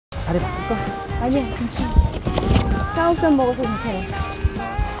자리 바꿀까? 아니야, 괜찮아. 쌍옥산 먹어서 괜찮아.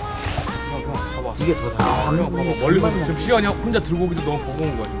 봐봐. 이게 더 형 봐봐. 멀리서 지금 시간이 혼자 들고 오기도 너무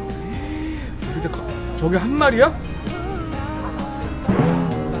버거운 거야 지금. 근데 저게 한 마리야?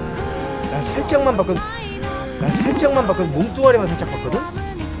 난 살짝만 봤거든. 몸뚱아리만 살짝 봤거든.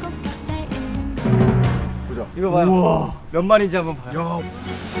 보자. 이거 봐요. 우와. 몇 마리인지 한번 봐요. 야,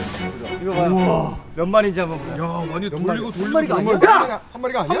 이거 봐요. 우와. 몇 마리인지 한번 봐요. 야, 많이 돌리고 한 마리가 아니야? 한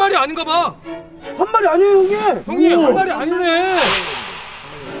마리가 아니야? 한 마리 아닌가 봐. 한 마리 아니에요, 형님. 형님, 한 마리 아니네.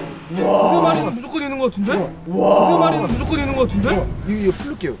 두세 마리는 무조건 있는 것 같은데? 두세 마리는 무조건 있는 것 같은데? 이거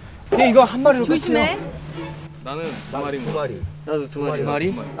풀릴게요. 예, 이거 한 마리로 조심해. 나는 두 마리인 거. 마리. 나도 두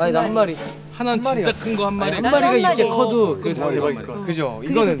마리. 아니 나 한 마리. 하나는 진짜 큰 거 한 마리. 아니, 한 마리가 한 이렇게 마리. 커도 그 그거 대박일 한 거야. 그죠?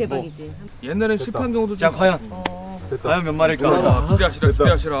 그게 이거는 뭐. 대박이지. 옛날엔 실패한 경우도 자, 좀 과연 됐다. 과연 몇 마리일까? 있었어.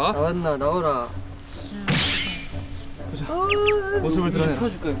 기대하시라. 나왔나 나오라. 보자. 모습을 드러내.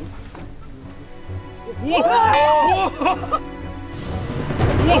 풀어줄까 이거? 우와!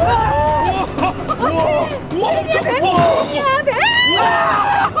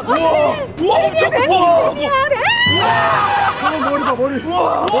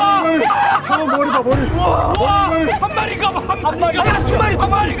 한 마리가 봐. 한 마리가 봐. 두 마리가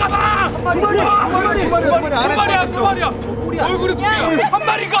봐. 두 마리야. 얼굴이 두 개야. 한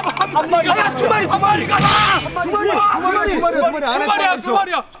마리가 봐. 한 마리가 봐. 두 마리가 봐. 두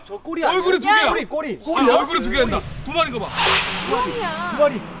마리야. 저 꼬리야. 얼굴이 두 개야. 꼬리. 얼굴이 두 개야. 두 마리가 봐. 구렁이야. 두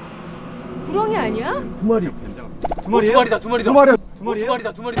마리. 구렁이 아니야? 두 마리야. 두 마리야.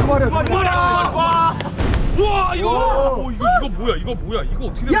 와, 이거 뭐야? 이거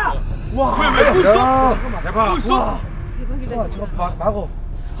어떻게 된 거야? 왜 또 있어? 대박. 또 있어? 대박이다 진짜. 막어.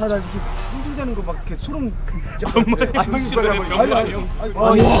 나 이렇게 힘들다는 거 막 이렇게 소름.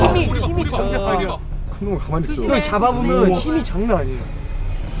 힘이 장난 아니야. 큰놈 가만히 있어. 형 잡아보면 힘이 장난 아니에요.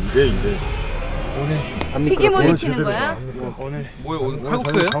 이제. 튀김옷 입히는 거야? 오늘 뭐야 오늘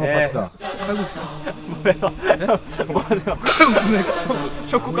칼국수예요? 장어 파티다.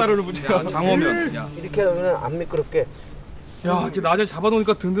 초코가루를 묻혀. 야, 장어면. 야, 이렇게 하면 안 미끄럽게. 야, 이렇게 낮에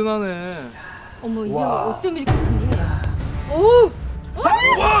잡아놓으니까 든든하네. 어머 이게 어쩜 이렇게 크니? 오!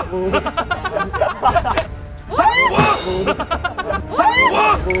 와!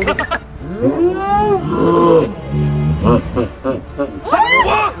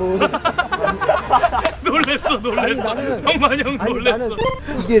 놀랬어. 형만 형 아니 놀랬어. 나는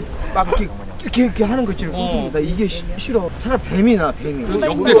이게 막 이렇게 하는 거 있잖아. 나 이게 싫어. 차라리 뱀이나 뱀이.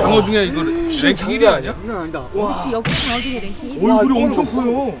 역대 장어 중에 이거 랭킹 1위 아니야? 그렇지 역대 장어 중에 랭킹 1위. 얼굴이 엄청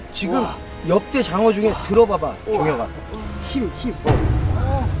커요. 지금 역대 장어 중에 들어봐봐, 종혁아. 힘.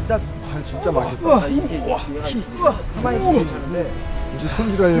 딱 진짜 맛있다. 가만히 있으면 괜찮은데. 이제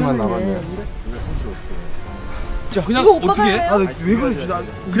손질할 일만 남았네. 자, 그냥 이거 오빠가 어떻게 해? 해요? 왜 그러지? 나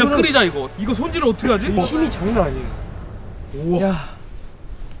그냥 끓이자 이거. 이거 손질을 어떻게 하지? 힘이 장난 아니에요. 우와. 야,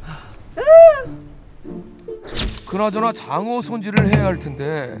 그나저나 장어 손질을 해야 할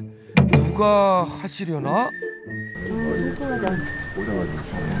텐데 누가 하시려나?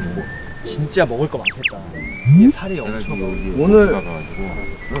 진짜 먹을 거 많겠다. 이 살이 엄청 오늘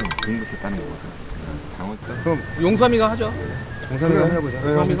그럼 용삼이가 하죠. 용삼이가 해보자.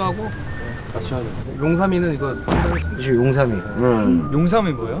 용삼이가 하고 같이 하자. 용삼이는 이거 상당했습니다. 이제 용삼이.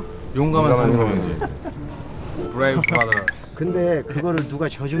 용삼이 뭐예요? 용감한 상sam이지. 브레이브 브라더. 근데 그거를 누가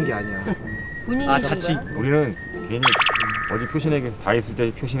져준 게 아니야. 본인이 아, 그런 자취. 거야? 우리는 괜히 어디 표시내기 위해서 다 있을 때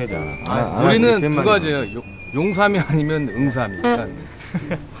표시내지 않아. 우리는 두 가지예요. 용삼이 아니면 응삼이. 그러니까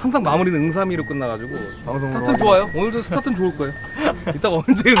항상 마무리는 응삼이로 끝나가지고 스타트는 좋아요. 오늘도 스타트는 좋을 거예요. 이따가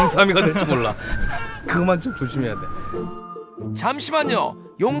언제 응삼이가 될지 몰라. 그것만 좀 조심해야 돼. 잠시만요.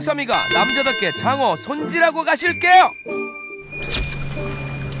 용삼이가 남자답게 장어 손질하고 가실게요.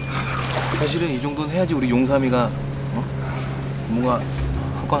 사실은 이 정도는 해야지 우리 용삼이가 뭔가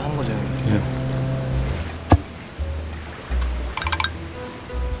한 건 한 거죠.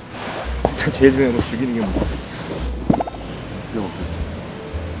 제일 중요한 건 죽이는 게 뭐야?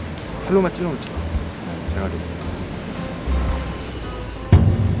 칼로만 찔러놓자. 제가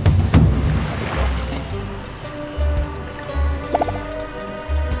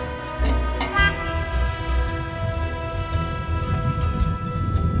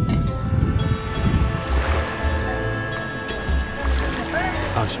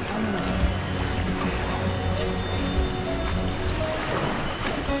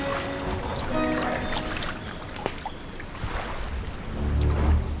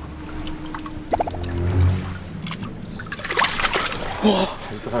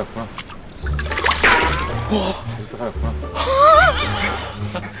이렇게 하였구나. 이렇게 하였구나.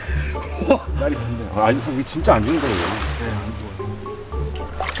 날이 덥네. 아니, 이게 진짜 안 죽는다, 이거. 네, 안 죽어요.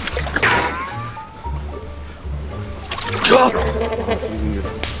 야,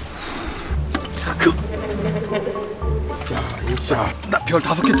 이거 진짜 나 별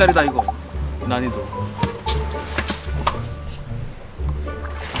 5개짜리다 이거. 난이도.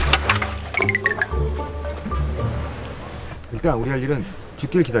 일단 우리 할 일은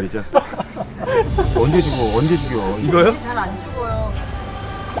죽기를 기다리자. 언제 죽어? 언제 죽여? 이거요? 잘 안 죽어요.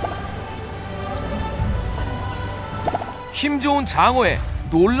 힘 좋은 장어에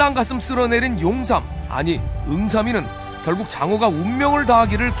놀란 가슴 쓸어내린 용삼, 아니 응삼이는 결국 장어가 운명을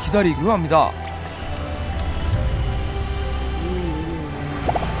다하기를 기다리기로 합니다.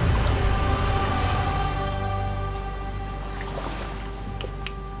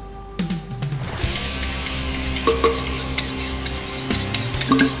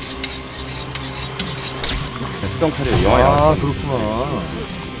 수동 칼이 영화에 나왔던 그렇구나.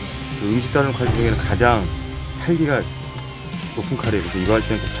 그 음식 다루는 칼 중에는 가장 살기가 높은 칼이에요. 그래서 이거 할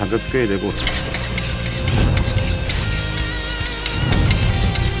때는 꼭 장갑 껴야 되고.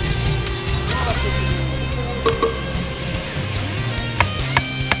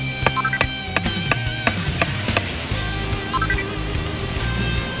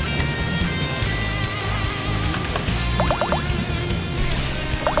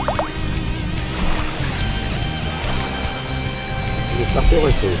 이게 딱 뼈가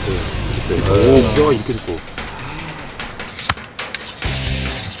있어요. 오, 뼈가 이렇게 있고.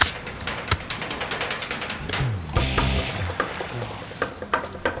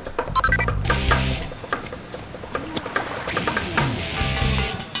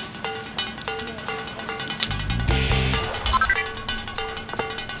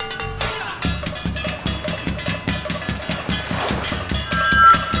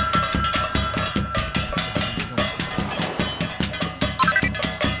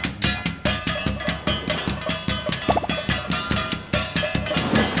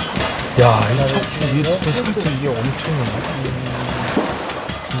 야, 이 척추 위에 붙은 살도 이게 엄청나네.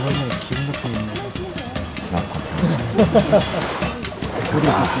 중간에 기름 같은 거 있네.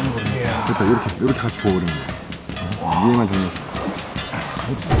 그러니까 이렇게 다 주워버리는 거야. 위에만 정리.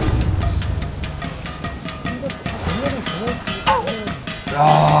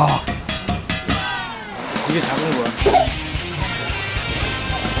 야, 이게 작은 거야.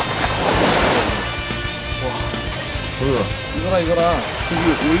 이거랑 고기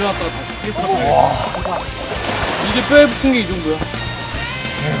올려놨다가 다시 깨끗하게. 이게 뼈에 붙은 게 이 정도야.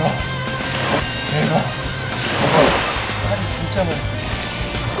 대박. 살이 진짜 많아.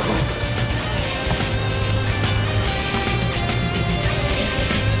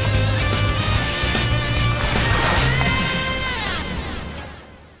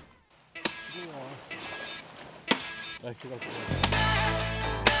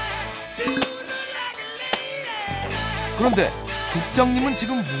 그런데 족장님은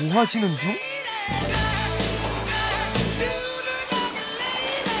지금 뭐 하시는 중?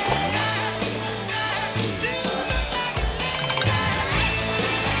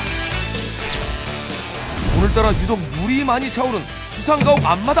 오늘따라 유독 물이 많이 차오른 수상가옥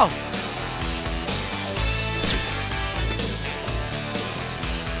앞마당.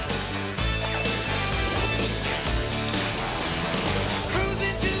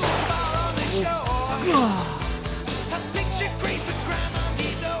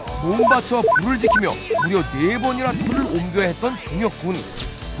 몸바쳐 불을 지키며 무려 4번이나 털을 옮겨야 했던 종혁군.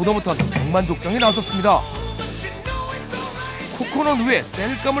 보다 못한 백만족장에 나섰습니다. 코코넛 위에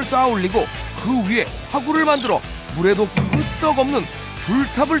땔감을 쌓아 올리고 그 위에 화구를 만들어 물에도 끄떡없는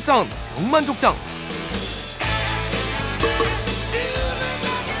불탑을 쌓은 백만족장.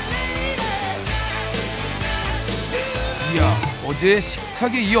 이야, 어제의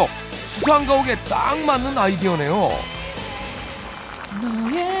식탁에 이어 수상가옥에 딱 맞는 아이디어네요.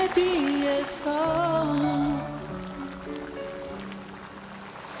 너의 뒤에서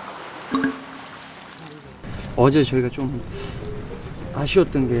어제 저희가 좀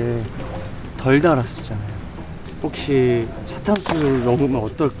아쉬웠던 게 덜 달았었잖아요. 혹시 사탕수를 넣으면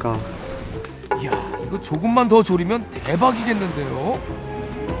어떨까? 이야, 이거 조금만 더 졸이면 대박이겠는데요?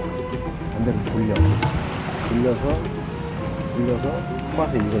 반대로 돌려서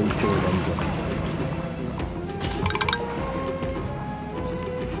퍼서 이걸 이쪽으로 넘겨.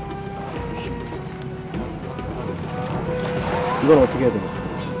 이건 어떻게 해야 되겠어?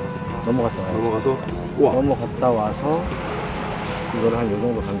 넘어갔다 와서 이걸 한 요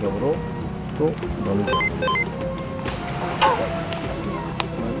정도 간격으로 또 넘겨.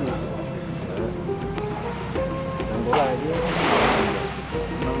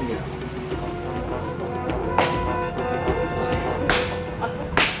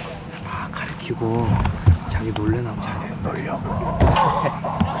 다 가르치고 자기 놀래나 봐. 자기 놀려고.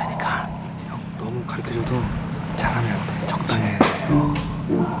 그러니까 형 너무 가르쳐줘도 잘하면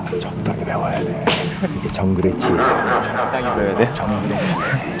정글의 지. 적당히 보여야 돼? 정글의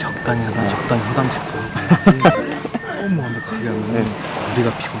지. 적당히 하다 적당히 허당짓도 너무 완벽하게 하면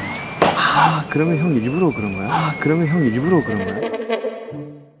우리가 피곤하죠. 아, 그러면 형 일부러 그런 거야? 아, 그러면 형 일부러 그런 거야?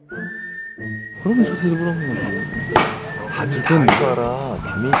 그러면 저도 일부러 하는 거지. 다들 다 할 줄 알아.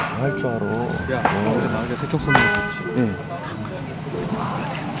 담이 다 할 줄 알아. 야, 나한테 색격 선물 줬지. 네.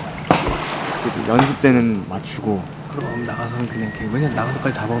 연습 때는 맞추고. 그럼 나가서는 그냥 왜냐면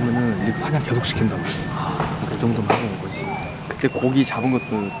나가서까지 잡아오면은 이제 사냥 계속 시킨다고. 그 정도만 하고 온 거지. 그때 고기 잡은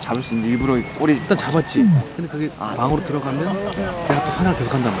것도 잡을 수 있는데 일부러 꼬리 일단 잡았지. 근데 그게 방으로 들어가면 내가 또 사냥을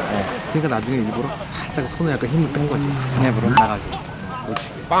계속 한단 말이야. 그러니까 나중에 일부러 살짝 손에 약간 힘을 뺀 거지. 스냅으로 나가지고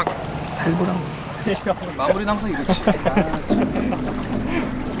놓치게. 빵! 탈부랑. 마무리는 항상 이렇지.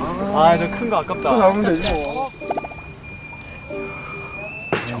 아, 저 큰 거 아깝다. 또 잡으면 되지 뭐.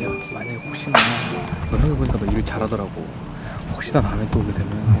 만약에 혹시나 너 형이 보니까 너 일 잘하더라고. 혹시나 다음에 또 오게 되면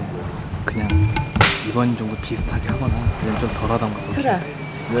그냥 이번 정도 비슷하게 하거나 그냥 좀 덜하던가. 철아,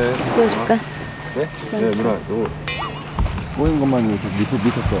 네. 보여줄까? 네? 네, 누나. 이거 꼬인 것만 이렇게 밑에서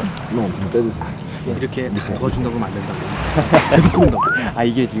이거 좀 빼주세요. 이렇게 다 도와준다고 하면 안 된다고. 계속 뽑는다고. 아,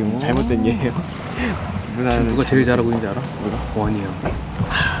 이게 지금 잘못된 예예요. 지금 누가 제일 잘하고 있는지 알아? 원이 형.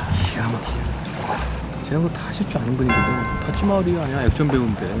 기가 막히게. 쟤는 다 하실 줄 아는 분이거든. 타치마을이 아니야. 액션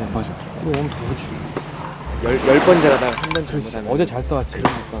배우인데. 맞아. 그럼 도와주지. 10번 잘하다가 한 번 잘못하면. 어제 잘 따왔지.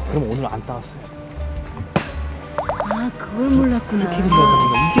 그러니까. 그럼 오늘 안 따왔어요. 아, 그걸 몰랐구나. 이렇게 된다는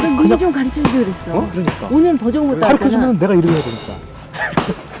그럼 미리 좀 가르쳐주지 그랬어. 어? 그러니까. 오늘은 더 적은 못 따왔잖아. 가르쳐주면 내가 일을 해야 되니까.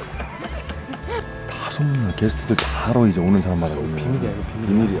 다 소문나. 게스트들 다 알아 이제 오는 사람마다. 비밀이야, 이거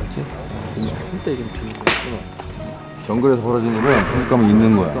비밀이었지? 절대 얘기는 비밀이야. 정글에서 벌어진 일은 평가면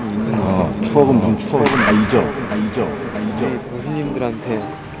있는 거야. 추억은 무슨 추억은 다 잊어. 다 잊어. 교수님들한테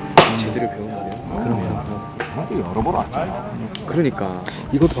제대로 배운 거네요. 그럼. 나도 여러 번 왔잖아. 그러니까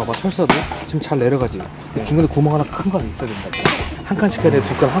이것도 봐봐. 철사도 지금 잘 내려가지. 중간에 구멍 하나 큰 거 있어야 된다고. 한 칸씩 해야 돼.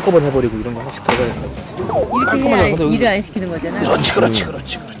 두 칸 한꺼번에 해버리고 이런 거 하나씩 들어가야 된다고. 이렇게 해야 일을 안 시키는 거잖아.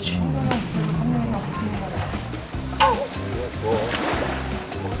 그렇지.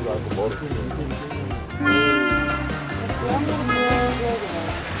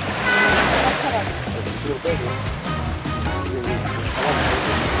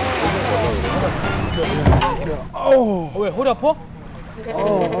 왜 허리 아파?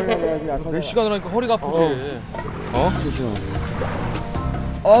 허리 아파. 몇 시간을 하니까 허리가 아프지.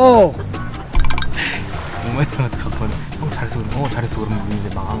 오메한테 갖고 왔네. 형 잘했어 그러면 잘했어 그러면 우리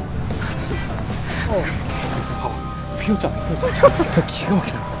이제 망한 거야. 봐봐 휘었잖아. 기가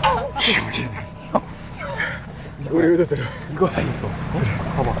막히네. 우리 의도 들어. 이거야 이거.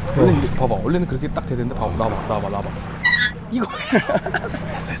 봐봐. 원래 봐봐. 원래는 그렇게 딱 되는데 봐봐. 나와봐. 이거.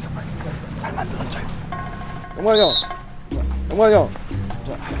 됐어. 잘 만들었죠. 영만이 형.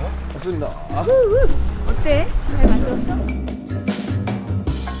 자, 맞습니다. 어때? 잘 만들었어?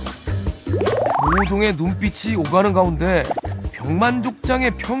 모종의 눈빛이 오가는 가운데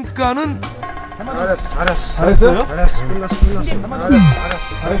병만족장의 평가는 잘했어요? 잘했어. 끝났어.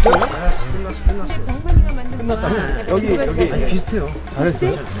 끝났어. 여기 비슷해요.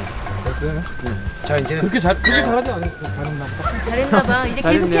 잘했어요. 됐어요? 자, 이제 그렇게 잘하지 않았어. 잘했나 보다. 잘했나 봐. 이제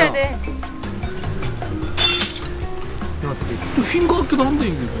계속 해야 돼. 좀 휜 것 같기도 한데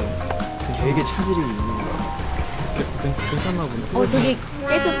이게. 되게 차질이 있는 거야. 괜찮나 보네. 저기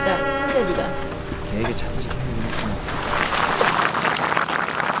깨졌다. 상자리가. 되게 차질이 있는 거야.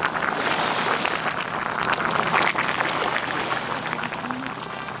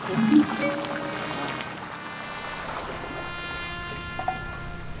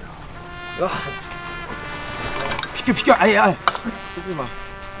 비켜. 아예. 쏘지 마.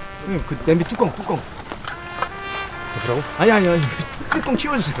 응, 그 냄비 뚜껑. 뭐라고? 아니. 뚜껑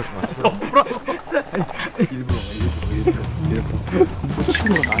치워주세요. 일부러. 무슨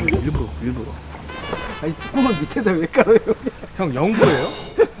친구가 나는 일부러. 아니, 뚜껑을 밑에다 왜 깔아요? 형 영구예요?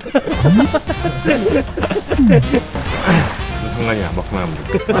 무슨 상관이야. 먹기만 하면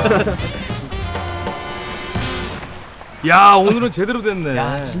돼. 야 오늘은 제대로 됐네.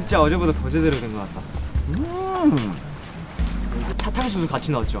 야, 진짜 어제보다 더 제대로 된 것 같다. 사탕수수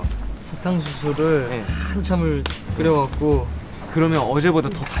같이 넣었죠? 사탕수수를 네. 한참을 끓여갖고. 그러면 어제보다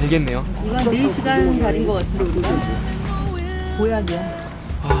더 달겠네요. 이거 한 4시간 달인 것 같은데 우리 보약이야.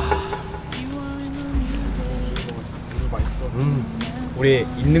 우리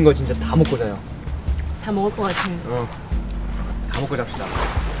있는 거 진짜 다 먹고 자요. 다 먹을 것 같아. 다 먹고 잡시다.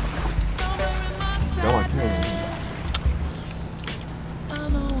 기가 막히네.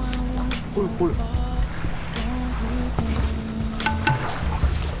 꿀.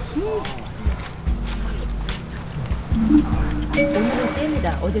 오늘은 쌤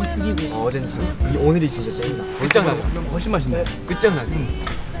셉니다. 어젠 죽이고. 어젠 오늘이 진짜 짱이다. 끝장나고 훨씬 맛있네. 끝장나게.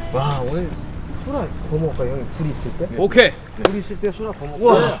 와 오늘 소라 더 먹을까 형이 불이 있을 때? 오케이. 불이 있을 때 소라 더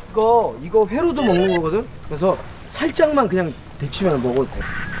먹을까? 이거 회로도 먹는 거거든. 그래서 살짝만 그냥 데치면 먹어도 돼.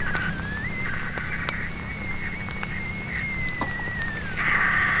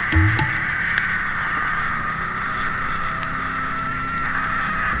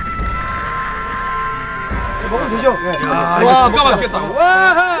 먹으면 되죠? 네. 와, 기가 막히겠다.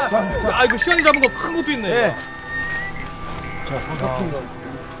 와! 아, 이거 시원히 잡은 거 큰 것도 있네. 네. 자, 섞인 거.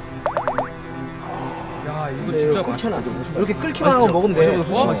 야, 이거 진짜 끓잖아. 이렇게 끓기만 하면 먹으면 돼. 어?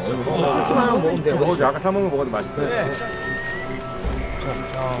 끓기만 하면 먹으면 돼. 먹어도 아까 사 먹은 거 먹어도 맛있어요. 네.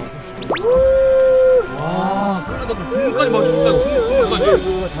 와, 끓여다 국물까지 맛있다. 국물까지.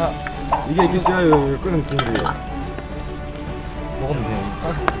 이게 이렇게 써요. 끓는 국물이. 먹으면 돼.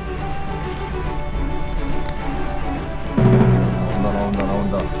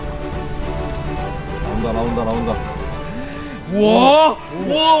 나온다. 우와!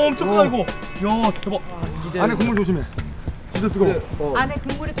 우와, 엄청 크다 이거. 야, 대박. 안에 국물 조심해. 진짜 뜨거워. 안에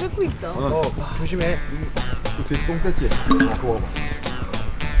국물이 끓고 있어. 조심해. 돼지 똥 뗐지? 그거 봐봐.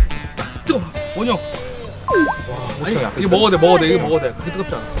 뜨거워. 원영. 아니, 이거 먹어도 돼. 이거 먹어도 돼. 그렇게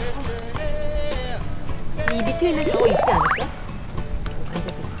뜨겁지 않아. 이 밑에 있는 저거 있지 않을까?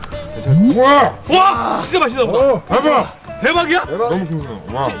 우와! 와! 진짜 맛있다. 봐봐! 대박이야? 너무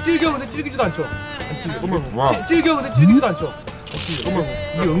궁금해. 와. 질겨 근데 질기지도 않죠. 안 질겨. 와. 질겨 근데 질기지도 않죠.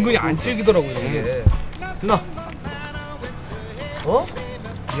 이게 은근히 안 질기더라고 이게. 누나.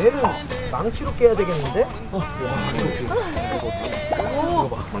 얘는 망치로 깨야 되겠는데?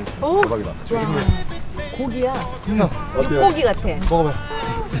 대박이다. 조심해. 고기야. 어때요? 고기 같아. 먹어봐.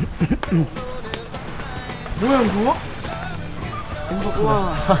 뭐야 이거?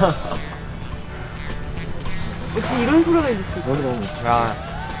 와. 어떻게 이런 소리가 있을 수 있어? 야,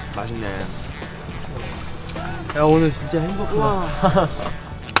 맛있네. 야 오늘 진짜 행복하다. 와.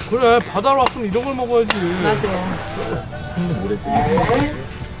 그래, 바다로 왔으면 이런 걸 먹어야지. 맞아.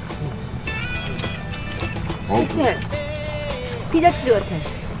 비슷해. 피자 치즈 같아.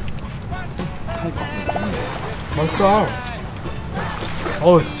 맛있다.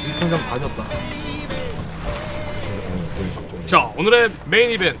 어이, 이 통장 다녔다. 자, 오늘의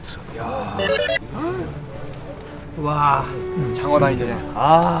메인 이벤트. 와 장어 다니네.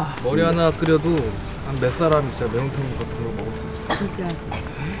 아 머리 하나 끓여도 한 몇 사람이 진짜 매운탕 같은 거 먹을 수 있어. 진짜.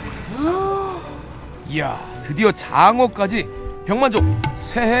 이야, 드디어 장어까지. 병만족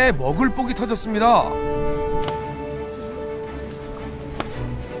새해에 먹을 복이 터졌습니다.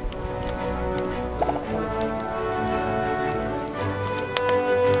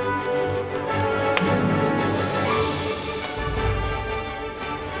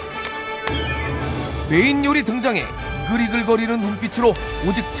 메인 요리 등장에 이글이글거리는 눈빛으로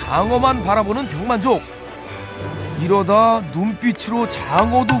오직 장어만 바라보는 병만족. 이러다 눈빛으로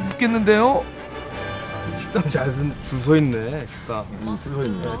장어도 굽겠는데요. 식당 줄 서 있네. 식당.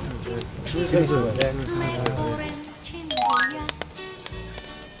 줄 서 있네.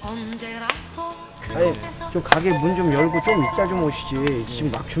 아니 좀 가게 문 좀 열고 좀 이따 좀 오시지.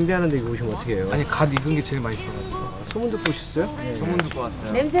 지금 막 준비하는데 이거 오시면 어떡해요? 아니, 갓 익은 게 제일 맛있어가지고. 소문 듣고 오셨어요? 소문 듣고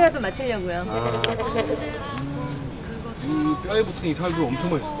왔어요. 냄새라도 맡으려고요. 이 뼈에 붙은 이 살도 엄청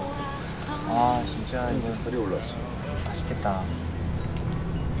맛있을 것 같아. 아 진짜 이거 살이 올랐어. 맛있겠다.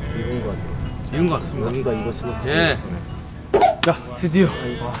 익은 거 같아요. 익은 것 같습니다. 여기가 익었으면 예. 자 드디어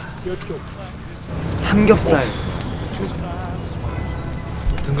삼겹살.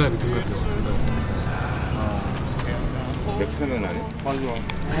 등갈비. 맥주는 아니? 네.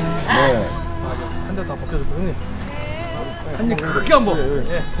 한 대 다 벗겨줄게, 형님. 한 입 크게 한 번.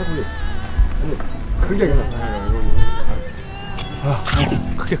 예. 크게 그냥.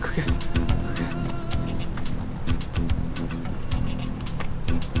 크게.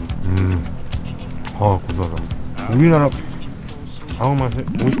 고소하다. 우리나라 장어 맛이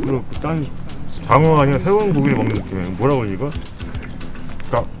 50% 짠 장어가 아니라 새로운 고기를 먹는 느낌이에요. 뭐라고 그러지 이거?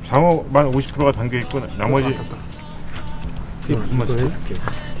 그러니까 장어만 50%가 담겨 있고 나머지 이게 무슨 맛이지?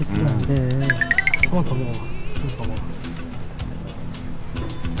 조금만 더 먹어봐. 좀 더 먹어.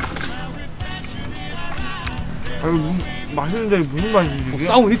 아유 맛있는데 무슨 맛이지 이게?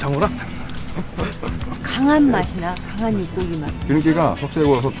 싸우니 장어랑? 강한 맛이나 강한 육고기 맛. 기름기가 석쇠에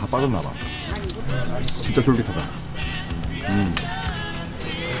구워서 다 빠졌나 봐. 진짜 쫄깃하다.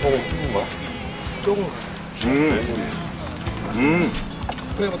 조금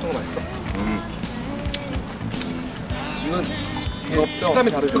뼈에 붙은 거 맛있어. 이건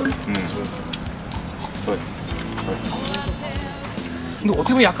식감이 다르죠. 근데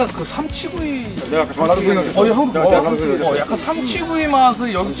어떻게 보면 약간 그 삼치구이. 내가 나도 생각했어. 약간 삼치구이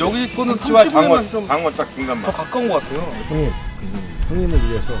맛은 여기 거는 참치와 삼치구이만 좀 장어 딱 중간 더 맛. 가까운 것 같아요. 형님을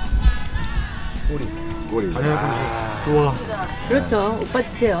위해서 꼬리. 우와. 그렇죠. 오빠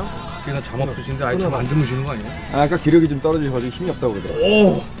드세요. 걔가 잠 없으신데 아예 잠 안 주무시는 거 아니에요? 아까 기력이 좀 떨어지셔가지고 힘이 없다고 그러더라고.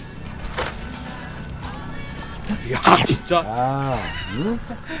 오. 야 진짜.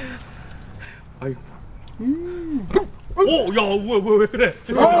 오, 야, 뭐야, 왜 그래?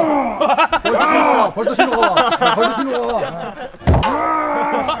 벌써 신호가 와. 벌써 신호가 와.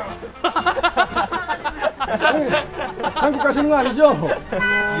 한국 가시는 거 아니죠?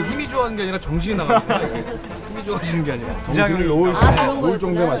 이게 힘이 좋아하는 게 아니라 정신이 나가는 거야. 힘이 좋아지는 게 아니라. 정신을 놓을 그런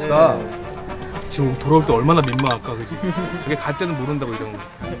정도의 거였구나. 맛이다. 지금 돌아올 때 얼마나 민망할까, 그지? 저게 갈 때는 모른다고 이런 거.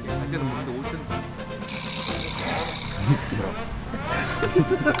 갈 때는 모르는데 올 때는.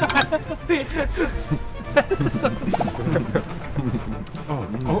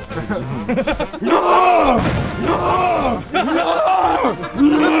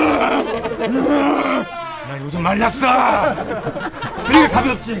 나 요즘 말랐어. 그리고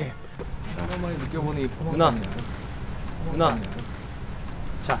가볍지. 오랜만에 느껴보는 이 포만. 누나.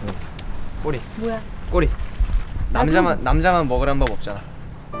 자, 꼬리. 뭐야? 꼬리. 남자만 먹으란 법 없잖아.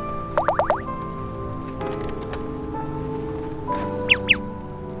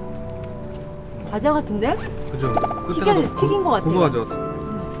 과자 같은데? 그죠? 튀긴 거 같아. 고소하죠?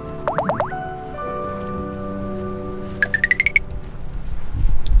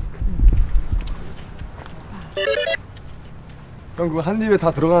 형 그거 한 입에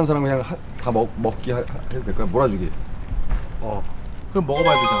다 들어가는 사람 그냥 다 먹기 해도 될까요? 몰아주기. 그럼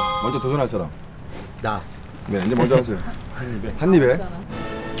먹어봐야 되잖아. 먼저 도전할 사람. 나. 네, 이제 먼저 하세요. 한 입에. 안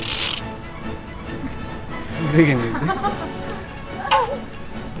되겠는데?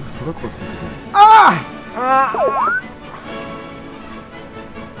 그럴 것 같아.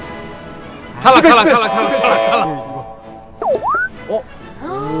 탈락.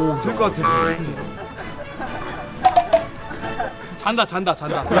 될 것 같아. 잔다. 탈락.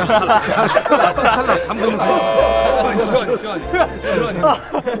 잠들면 시원해.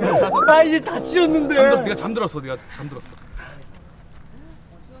 나 이제 다 찢었는데. 네가 잠들었어. 야,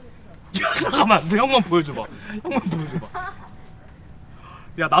 잠깐만, 내 형만 보여줘봐.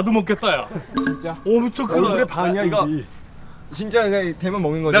 야, 나도 먹겠다, 야. 진짜? 오, 미쳐 크다. 얼굴의 반이야 이거. 진짜 그냥 대만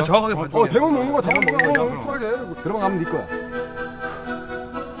먹는 거죠? 내가 정확하게 봐줄게. 대만 먹는 거 대만 먹는 거. 쿨하게 들어가면 네 거야.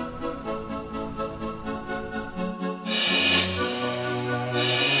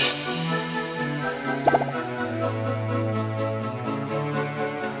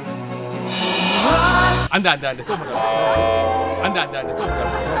 안 돼. 또 보자. 안 돼. 또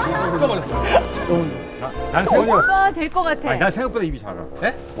보자. 난 생각보다 오빠 될 것 같아. 난 생각보다 입이 작아.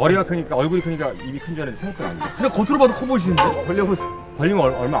 네? 머리가 크니까 얼굴이 크니까 입이 큰 줄 알았는데 생각보다 안 돼. 그냥 겉으로 봐도 커 보이시는데?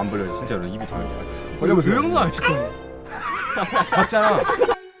 벌리면 얼마 안 벌려요. 진짜로 입이 작아. 벌려보세요. 그 정도는 아니실 거예요. 작잖아.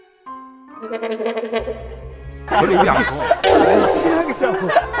 원래 입이 안 커. 아니 티나게 작고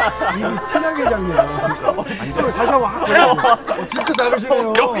입이 티나게 작냐. 진짜 다시 한번 진짜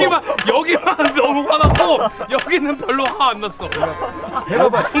작으시네요. 여기만 너무 화났고 여기는 별로 화 안 났어.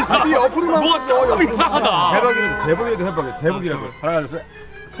 해봐봐. 입이 옆으로만 뭐가 조금 이상하다. 대박이라도 해봐. 대박이라도. 하나 둘 셋.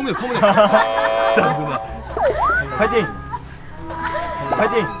 터무니없어. 자, 누나. 파이팅!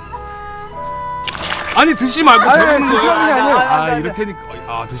 아니 드시지 말고 아니, 배우는 거예요. 드시는 게 아니에요. 이럴 테니까.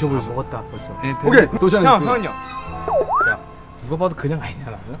 드셔보세요. 먹었다 벌써. 네, 오케이 도전. 형은요? 야, 누가 봐도 그냥 아니냐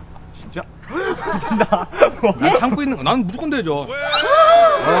나는. 진짜? 된다. 난 참고 있는 거. 나는 무조건 되죠.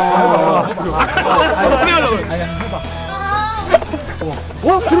 어떻게 하려고 그래?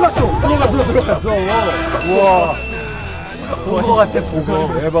 들어갔어. 우와. 보거 같아 보거.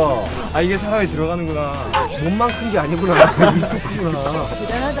 대박. 아 이게 사람이 들어가는구나. 몸만 큰 게 아니구나. 입도 크구나.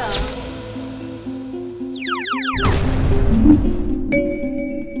 대단하다.